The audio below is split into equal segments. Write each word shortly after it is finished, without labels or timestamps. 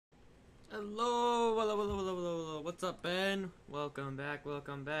Hello, hello, hello, hello, hello, hello. What's up, Ben? Welcome back,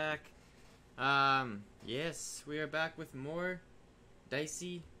 welcome back. Yes, we are back with more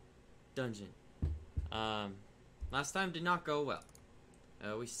Dicey Dungeon. Last time did not go well.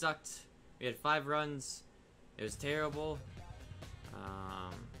 We sucked. We had 5 runs. It was terrible.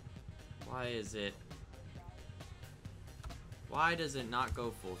 Why does it not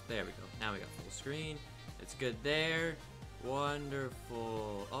go full? There we go. Now we got full screen. It's good there.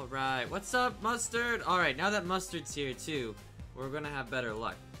 Wonderful. Alright, what's up, Mustard? Alright, now that Mustard's here too, we're gonna have better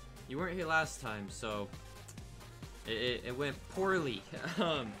luck. You weren't here last time, so it went poorly.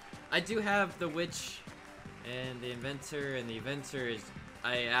 I do have the Witch and the Inventor, and the Inventor is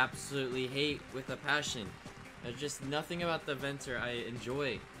I absolutely hate with a passion. There's just nothing about the Inventor I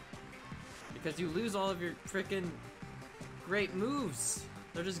enjoy. Because you lose all of your freaking great moves.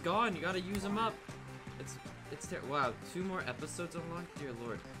 They're just gone. You gotta use them up. It's wow, 2 more episodes unlocked? Dear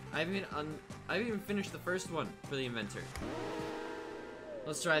Lord. I haven't even finished the first one for the Inventor.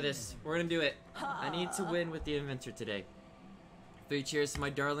 Let's try this. We're gonna do it. I need to win with the Inventor today. 3 cheers to my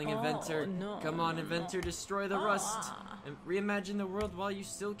darling Inventor. No. Come on, Inventor, destroy the rust. And reimagine the world while you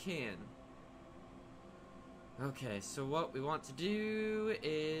still can. Okay, so what we want to do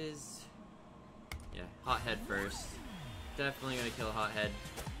is... yeah, Hothead first. Definitely gonna kill Hothead.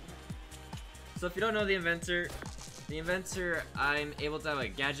 So if you don't know the Inventor, I'm able to have a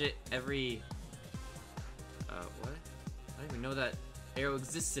gadget every... what? I didn't even know that arrow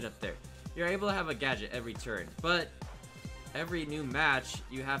existed up there. You're able to have a gadget every turn, but every new match,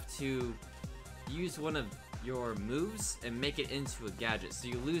 you have to use one of your moves and make it into a gadget. So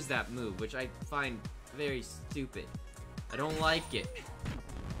you lose that move, which I find very stupid. I don't like it.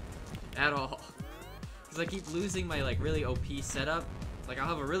 At all. Because I keep losing my, like, really OP setup. Like, I'll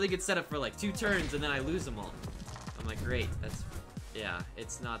have a really good setup for, like, 2 turns, and then I lose them all. I'm like, great, that's... yeah,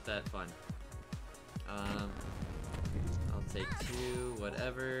 it's not that fun. I'll take 2,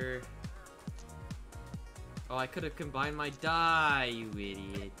 whatever. Oh, I could have combined my die, you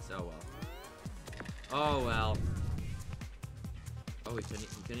idiot. Oh, well. Oh, well. Oh, he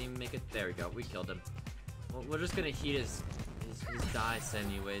couldn't even make it. There we go, we killed him. Well, we're just gonna heat his dice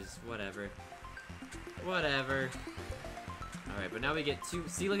anyways, whatever. Whatever. Alright, but now we get 2.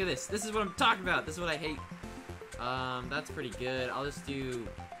 See, look at this. This is what I'm talking about. This is what I hate. That's pretty good. I'll just do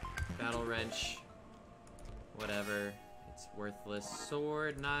Battle Wrench. Whatever. It's worthless.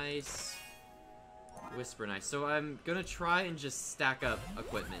 Sword, nice. Whisper, nice. So I'm gonna try and just stack up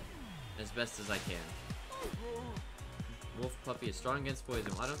equipment as best as I can. Wolf Puppy is strong against poison.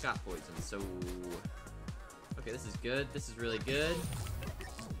 Well, I don't got poison, so... okay, this is good. This is really good.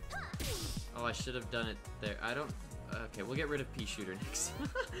 Oh, I should have done it there. I don't... okay, we'll get rid of Pea Shooter next.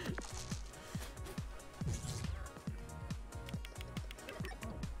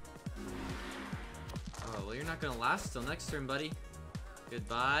 Oh, well, you're not gonna last till next turn, buddy.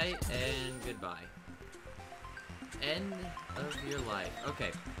 Goodbye, and goodbye. End of your life.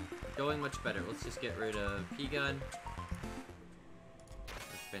 Okay, going much better. Let's just get rid of P-Gun.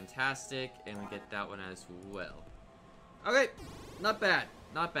 That's fantastic, and we get that one as well. Okay, not bad,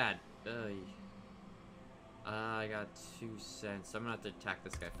 not bad. I got 2 cents. I'm gonna have to attack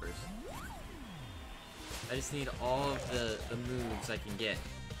this guy first. I just need all of the moves I can get.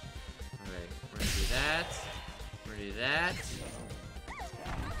 Alright, we're gonna do that. We're gonna do that.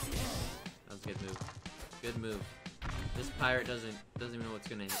 That was a good move. Good move. This pirate doesn't even know what's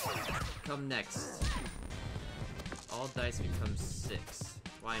gonna come next. All dice become 6.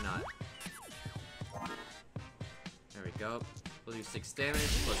 Why not? There we go. We'll do 6 damage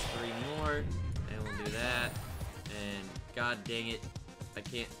plus 3 more, and we'll do that. And god dang it, I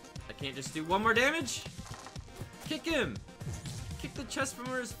can't just do 1 more damage. Kick him. Kick the chest from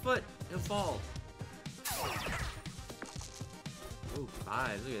under his foot. He'll fall. Ooh,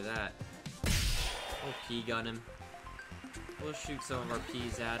 5. Look at that. We'll pea gun him. We'll shoot some of our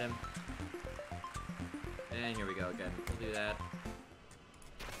peas at him. And here we go again. We'll do that.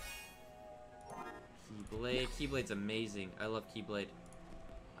 Keyblade. Keyblade's amazing. I love Keyblade.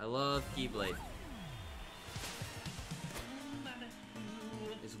 I love Keyblade.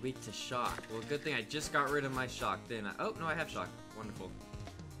 Is weak to shock. Well, good thing I just got rid of my shock, didn't I? Oh, no, I have shock. Wonderful.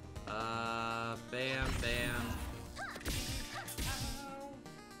 Bam, bam.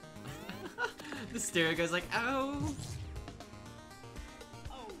 The stereo guy's like, ow!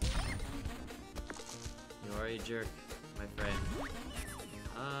 You are a jerk, my friend.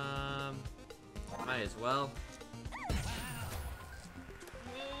 Might as well.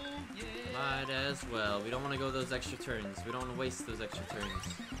 Might as well. We don't want to go those extra turns. We don't want to waste those extra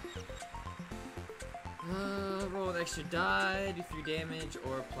turns. Roll an extra die, do 3 damage,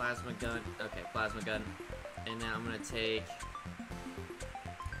 or plasma gun. Okay, plasma gun. And then I'm gonna take...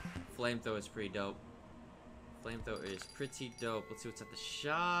 Flamethrower is pretty dope. Flamethrower is pretty dope. Let's see what's at the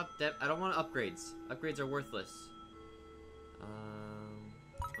shop. I don't want upgrades. Upgrades are worthless. I'm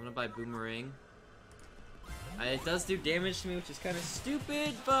gonna buy boomerang. It does do damage to me, which is kind of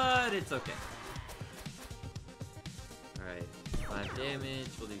stupid, but it's okay. Alright, 5 damage.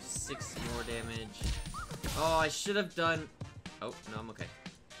 We'll do 6 more damage. Oh, I should have done... Oh, no, I'm okay.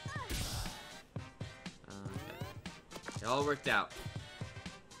 Okay. It all worked out.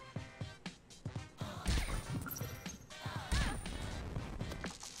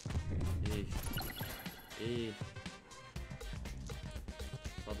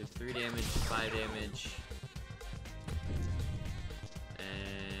 I'll do 3 damage, 5 damage. And...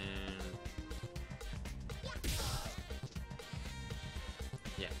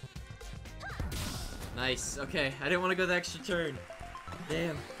 yeah. Nice, okay. I didn't want to go the extra turn.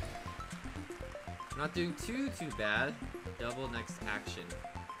 Damn. I'm not doing too bad. Double next action.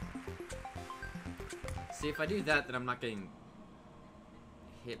 See, if I do that, then I'm not getting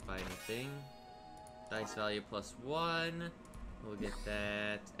hit by anything. Dice value +1. We'll get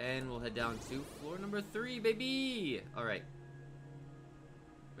that. And we'll head down to floor number 3, baby! Alright.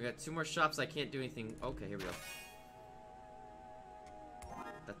 We got 2 more shops. I can't do anything. Okay, here we go.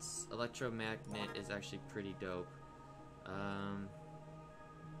 That's electromagnet is actually pretty dope.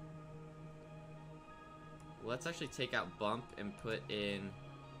 Let's actually take out bump and put in...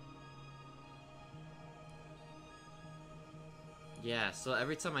 yeah, so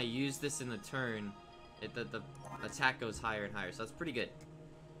every time I use this in the turn, the attack goes higher and higher, so that's pretty good.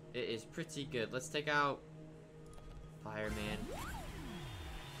 It is pretty good. Let's take out Fireman.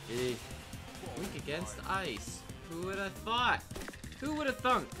 Weak against ice. Who would have thought? Who would have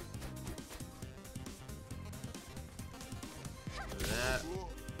thunk? Look at that.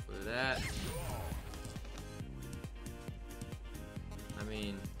 Look at that. I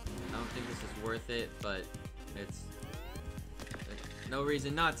mean, I don't think this is worth it, but it's no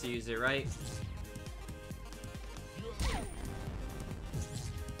reason not to use it, right?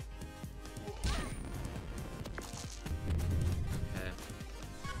 Okay.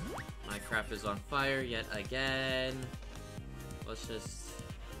 My crap is on fire yet again. Let's just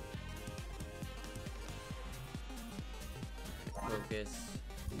focus.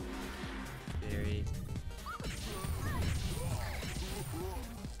 Very.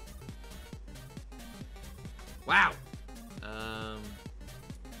 Wow.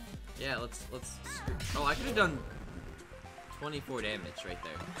 Yeah, let's oh, I could have done 24 damage right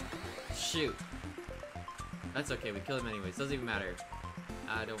there. Shoot. That's okay, we kill him anyways. Doesn't even matter.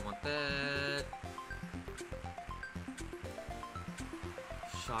 I don't want that.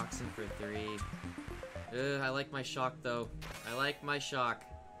 Shocks him for 3. I like my shock though. I like my shock.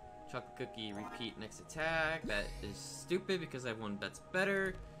 Chocolate cookie, repeat next attack. That is stupid because I have one that's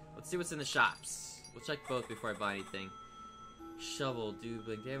better. Let's see what's in the shops. We'll check both before I buy anything. Shovel, do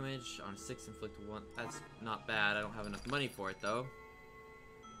blink damage on 6, inflict 1. That's not bad. I don't have enough money for it though.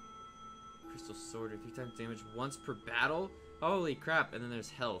 Crystal sword, 3 times damage once per battle. Holy crap! And then there's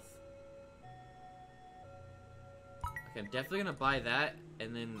health. Okay, I'm definitely gonna buy that,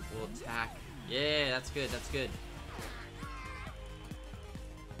 and then we'll attack. Yeah, that's good. That's good.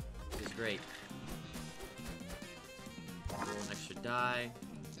 This is great. Roll an extra die.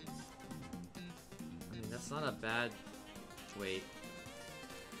 I mean, that's not a bad. Wait.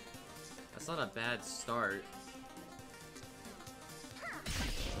 That's not a bad start.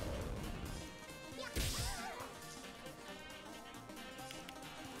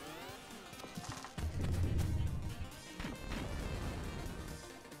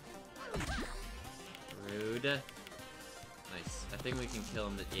 Rude. Nice. I think we can kill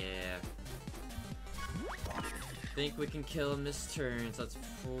him. Yeah. I think we can kill him this turn. So that's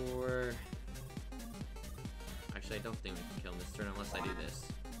 4. Actually, I don't think we can kill him this turn unless I do this.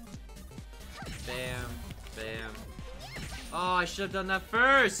 Bam. Bam. Oh, I should have done that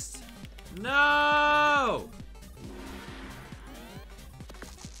first! No!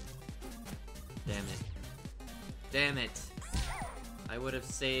 Damn it. Damn it. I would have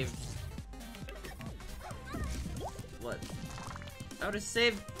saved... what? I would have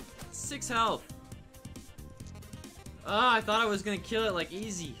saved 6 health. Oh, I thought I was gonna kill it like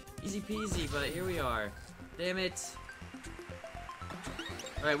easy. Easy peasy, but here we are. Damn it.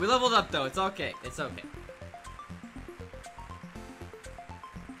 Alright, we leveled up though. It's okay. It's okay.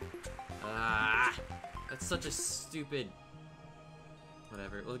 Ah, that's such a stupid...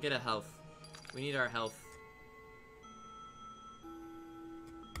 whatever. We'll get a health. We need our health.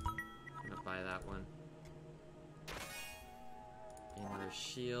 I'm gonna buy that one.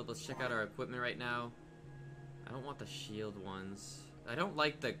 shield. Let's check out our equipment right now. I don't want the shield ones. I don't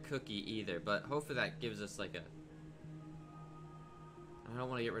like the cookie either, but hopefully that gives us like a... I don't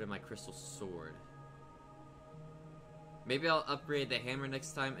want to get rid of my crystal sword. Maybe I'll upgrade the hammer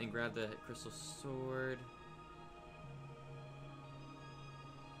next time and grab the crystal sword.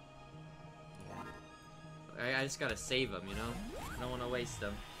 Yeah. I just gotta save them, you know? I don't want to waste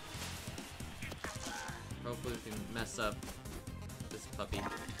them. Hopefully we can mess up this puppy.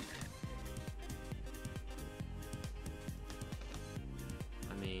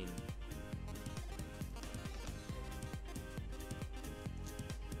 I mean...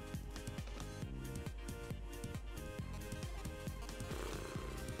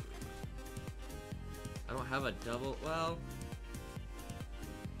 I don't have a double... Well...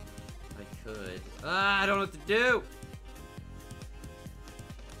 I could... I don't know what to do!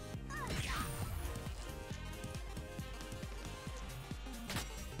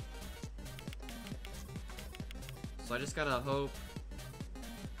 So I just gotta hope...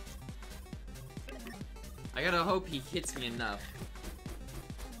 I gotta hope he hits me enough.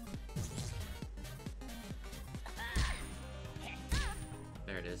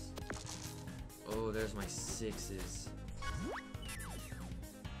 There it is. Oh, there's my 6s.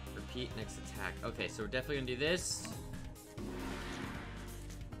 Repeat next attack. Okay, so we're definitely gonna do this.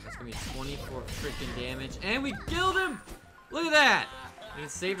 That's gonna be 24 freaking damage. And we killed him! Look at that! We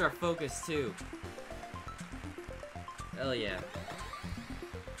saved our focus too. Hell yeah.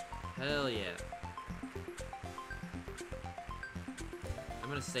 Hell yeah. I'm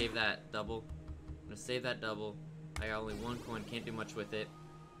gonna save that double. I'm gonna save that double. I got only 1 coin, can't do much with it.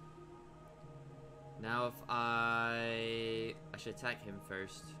 Now if I should attack him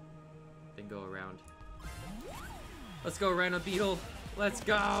first. Then go around. Let's go, Rhino Beetle. Let's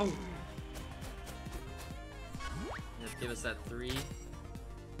go! Let's give us that 3.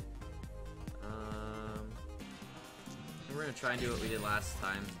 And we're gonna try and do what we did last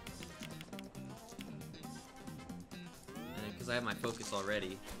time. And because I have my focus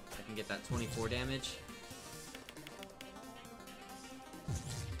already, I can get that 24 damage.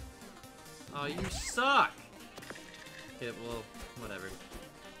 Oh, you suck! Okay, well, whatever.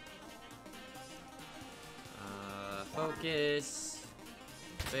 Focus.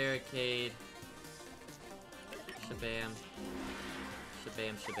 Barricade. Shabam.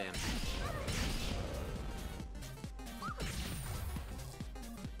 Shabam, shabam.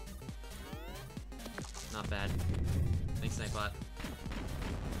 Not bad. Thanks, Nightbot.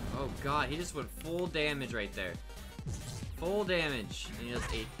 Oh god, he just went full damage right there. Full damage. And he does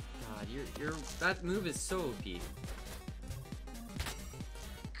 8. God, that move is so OP.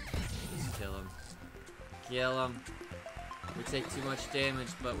 Just kill him. Kill him. We take too much damage,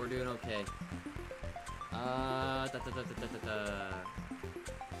 but we're doing okay. Man,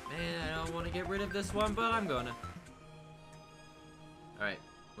 I don't want to get rid of this one, but I'm gonna. Alright,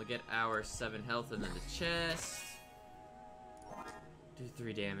 we'll get our 7 health and then the chest. Do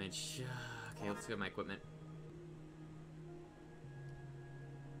 3 damage. Okay, let's get my equipment.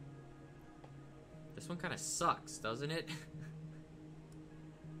 This one kind of sucks, doesn't it?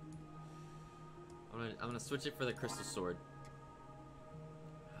 I'm gonna switch it for the crystal sword.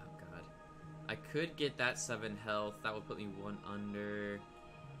 Oh god. I could get that 7 health. That would put me 1 under.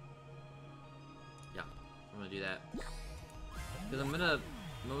 Yeah, I'm gonna do that. Because I'm gonna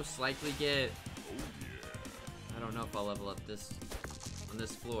most likely get... I don't know if I'll level up this on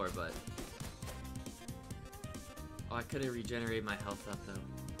this floor, but... Oh, I could have regenerated my health up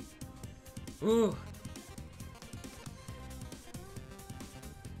though. Ooh!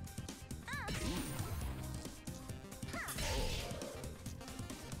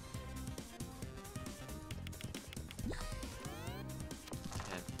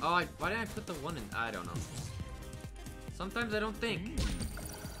 Oh, why did I put the 1 in? I don't know. Sometimes I don't think.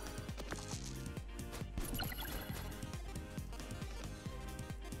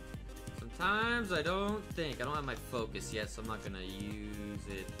 Sometimes I don't think. I don't have my focus yet, so I'm not gonna use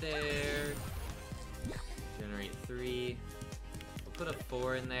it there. Generate 3. We'll put a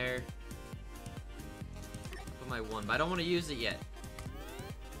 4 in there. Put my 1, but I don't want to use it yet.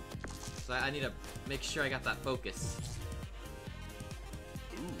 So I need to make sure I got that focus.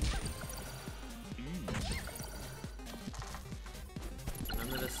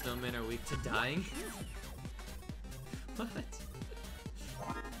 Remember the snowmen are weak to dying? What?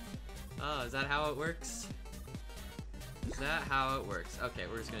 Oh, is that how it works? Is that how it works? Okay,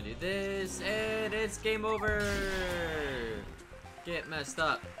 we're just gonna do this, and it's game over! Get messed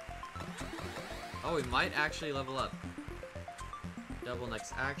up. Oh, we might actually level up. Double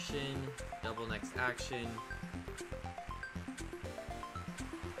next action, double next action.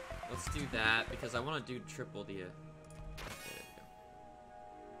 let's do that because I want to do triple the. Okay, there we go.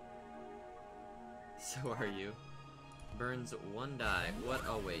 So are you? Burns 1 die. What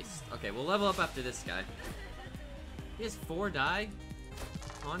a waste. Okay, we'll level up after this guy. He has 4 die?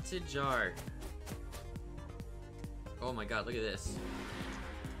 Haunted Jar. Oh my god, look at this.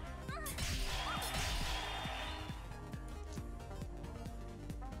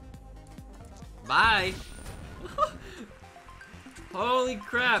 Bye! Holy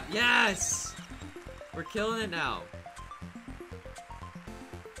crap, yes! We're killing it now.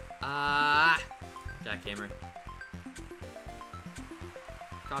 Jackhammer.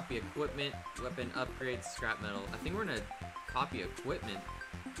 Copy equipment, weapon upgrades, scrap metal. I think we're gonna copy equipment.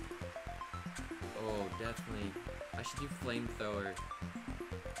 Oh, definitely. I should do flamethrower.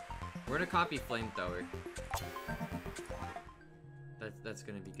 We're gonna copy flamethrower. That's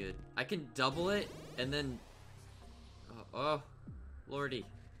gonna be good. I can double it and then. Oh, lordy.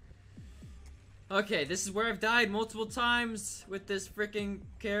 Okay, this is where I've died multiple times with this freaking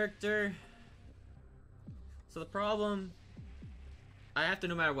character. So the problem, I have to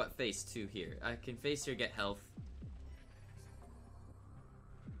no matter what face too here. I can face here, get health.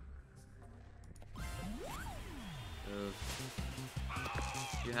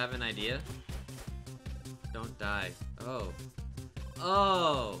 You have an idea? Don't die. Oh.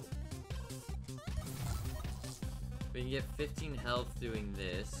 Oh! We can get 15 health doing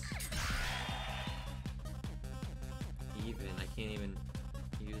this. Even. I can't even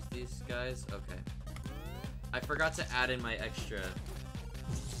use these guys. Okay. I forgot to add in my extra.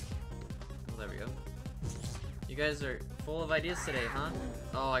 Oh, there we go. You guys are full of ideas today, huh?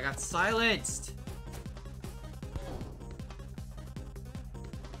 Oh, I got silenced!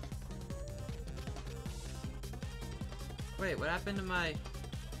 Wait, what happened to my...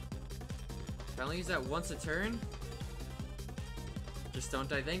 Can I only use that once a turn? Just don't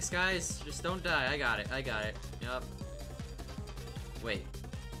die. Thanks, guys. Just don't die. I got it. I got it. Yup. Wait.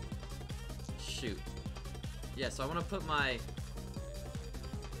 Shoot. Yeah, so I want to put my...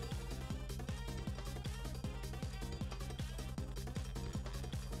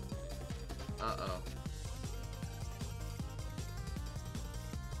 Uh-oh.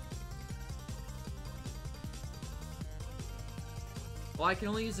 Well, I can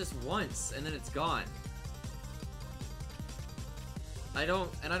only use this once, and then it's gone. I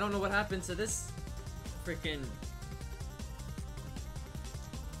don't know what happened to this freaking...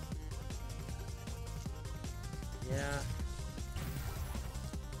 Yeah.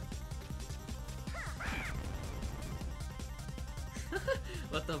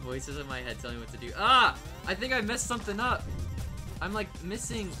 Let the voices in my head tell me what to do. Ah! I think I messed something up. I'm like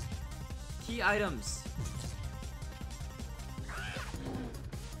missing key items.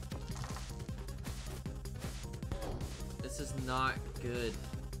 This is not good.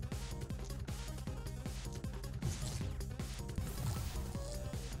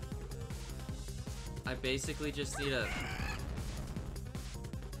 I basically just need a...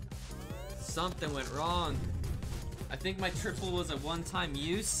 Something went wrong. I think my triple was a one-time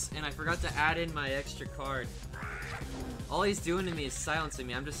use, and I forgot to add in my extra card. All he's doing to me is silencing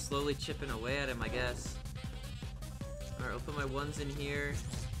me. I'm just slowly chipping away at him, I guess. Alright, I'll put my ones in here.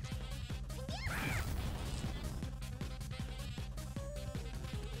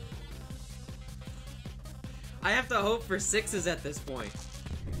 I have to hope for 6s at this point.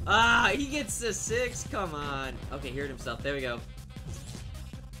 Ah, he gets a 6. Come on. Okay, he hurt himself. There we go.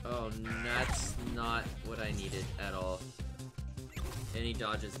 Oh, that's not what I needed at all. And he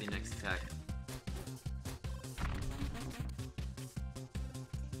dodges the next attack.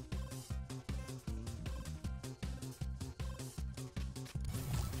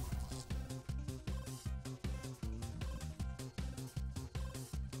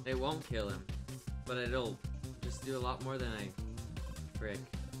 It won't kill him, but it'll just do a lot more than I frick.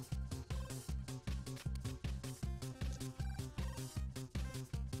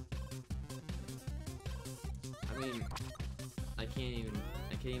 I mean, I can't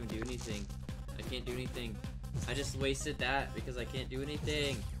even do anything. I can't do anything. I just wasted that because I can't do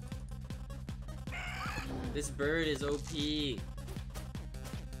anything. This bird is OP.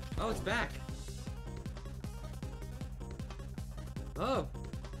 Oh, it's back. Oh.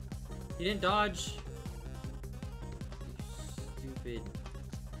 He didn't dodge. You stupid.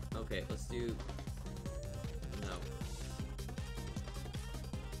 Okay, let's do... No.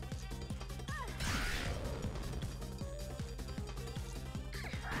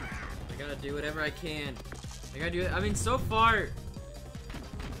 I gotta do whatever I can. I gotta do it. I mean, so far...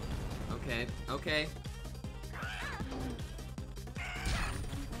 Okay, okay.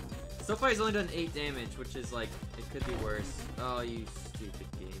 So far he's only done 8 damage, which is like, it could be worse. Oh, you stupid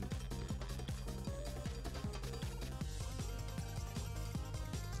game.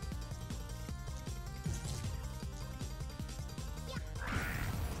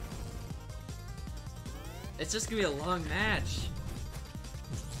 It's just gonna be a long match.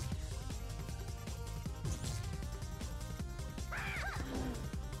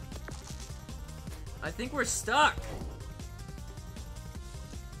 I think we're stuck.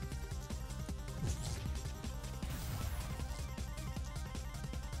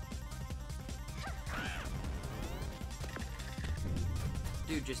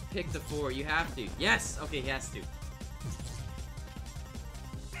 Dude, just pick the 4. You have to. Yes! Okay, he has to.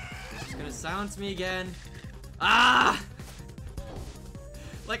 He's gonna silence me again. Ah!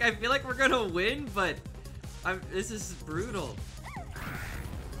 Like, I feel like we're gonna win, but this is brutal.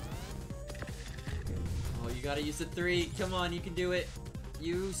 Oh, you gotta use the 3. Come on, you can do it.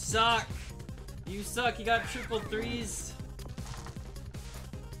 You suck. You suck. You got triple 3s.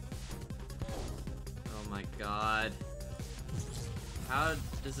 Oh my god. How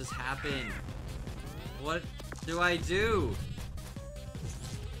does this happen? What do I do?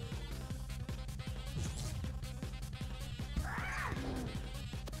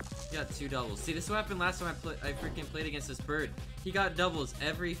 He got 2 doubles. See, this is what happened last time I freaking played against this bird. He got doubles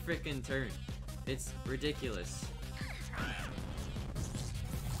every freaking turn. It's ridiculous.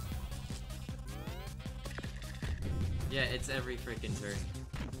 Yeah, it's every freaking turn.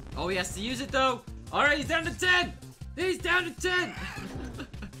 Oh, he has to use it though. All right, he's down to 10. He's down to 10!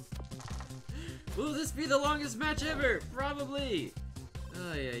 Will this be the longest match ever? Probably!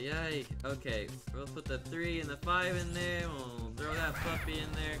 Oh, yeah. Okay, we'll put the 3 and the 5 in there. We'll throw that puppy in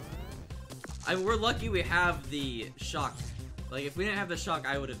there. We're lucky we have the shock. Like, if we didn't have the shock,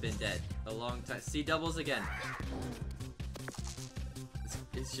 I would have been dead a long time. See, doubles again.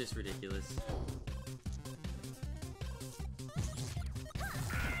 It's just ridiculous.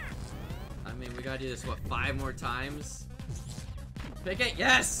 I mean, we gotta do this, what, 5 more times? Pick it,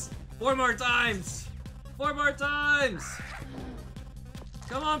 yes! 4 more times! 4 more times!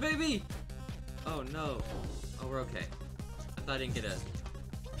 Come on, baby! Oh, no. Oh, we're okay. I thought I didn't get a...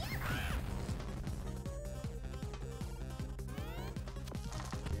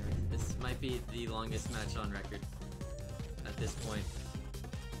 This might be the longest match on record at this point.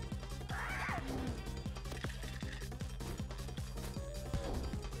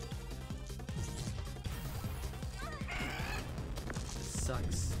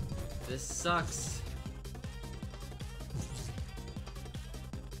 Sucks. This sucks.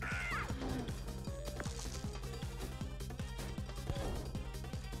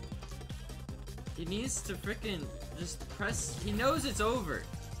 He needs to frickin' just press. He knows it's over.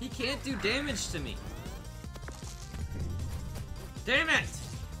 He can't do damage to me. Damn it!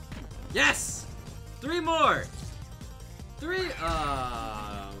 Yes! 3 more! 3.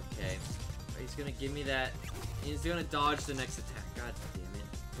 Okay. He's gonna give me that. He's gonna dodge the next attack. God damn it.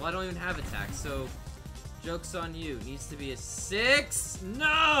 Well, I don't even have attack, so joke's on you. Needs to be a 6.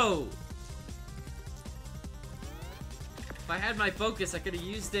 No! If I had my focus, I could have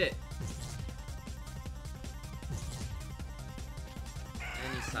used it.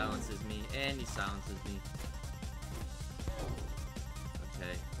 And he silences me. And he silences me.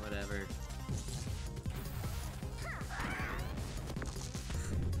 Okay, whatever.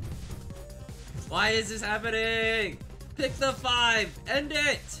 Why is this happening? Pick the 5! End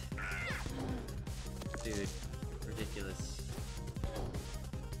it! Dude, ridiculous.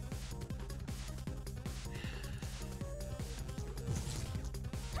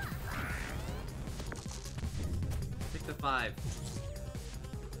 Pick the 5.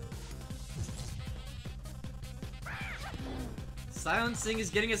 Silencing is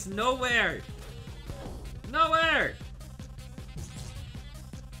getting us nowhere! Nowhere!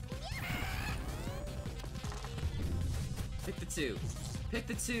 Pick the 2. Pick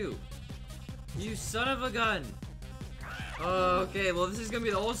the 2. You son of a gun. Okay, well this is gonna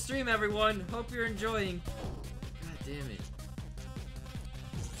be the whole stream, everyone. Hope you're enjoying. God damn it.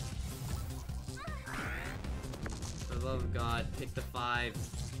 For the love of God, pick the 5.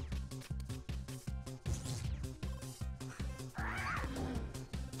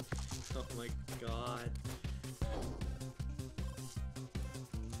 Oh my god.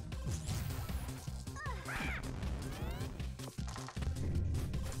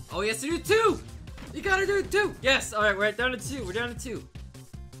 Oh, he has to do 2! You gotta do 2! Yes! Alright, we're down to 2. We're down to 2.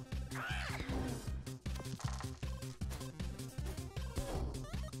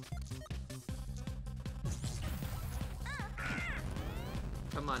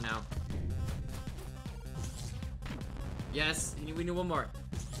 Come on now. Yes! We need 1 more.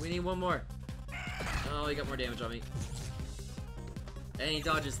 We need 1 more. Oh, he got more damage on me. And he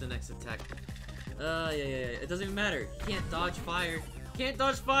dodges the next attack. Yeah. It doesn't even matter. He can't dodge fire. Can't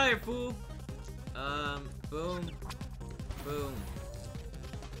dodge fire, fool! Boom. Boom.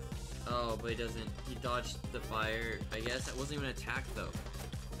 Oh, but he doesn't. He dodged the fire. I guess that wasn't even an attack though.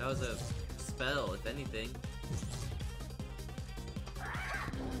 That was a spell, if anything.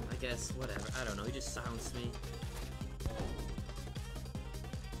 I guess, whatever. I don't know. He just silenced me.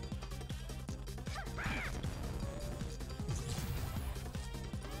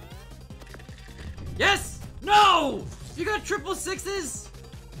 Yes! No! You got triple sixes?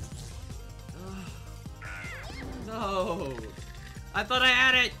 Ugh. No. I thought I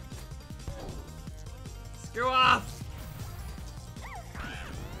had it. Screw off.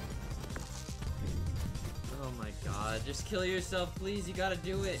 Oh my god. Just kill yourself, please. You gotta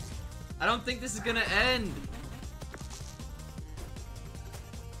do it. I don't think this is gonna end.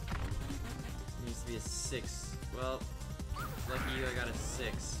 It needs to be a 6. Well, lucky you, I got a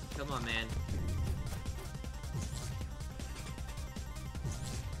 6. Come on, man.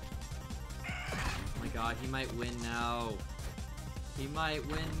 Oh my god, he might win now. He might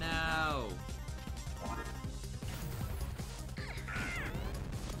win now.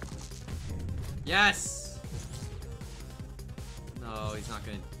 Yes! No, he's not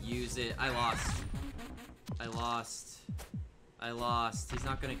gonna use it. I lost. I lost. I lost. He's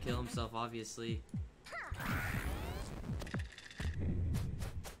not gonna kill himself, obviously.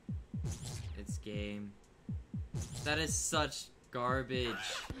 It's game. That is such garbage.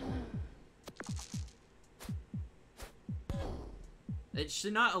 It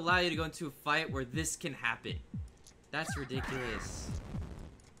should not allow you to go into a fight where this can happen. That's ridiculous.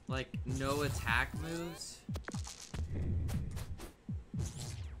 Like, no attack moves?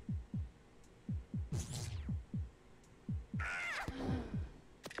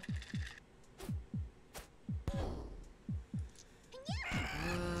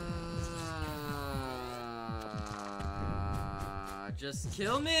 Just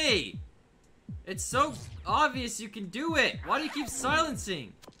kill me! It's so obvious you can do it! Why do you keep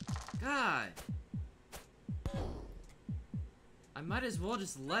silencing? God. I might as well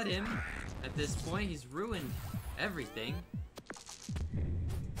just let him at this point. He's ruined everything.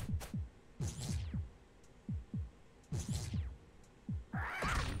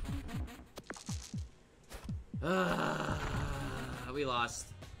 We lost.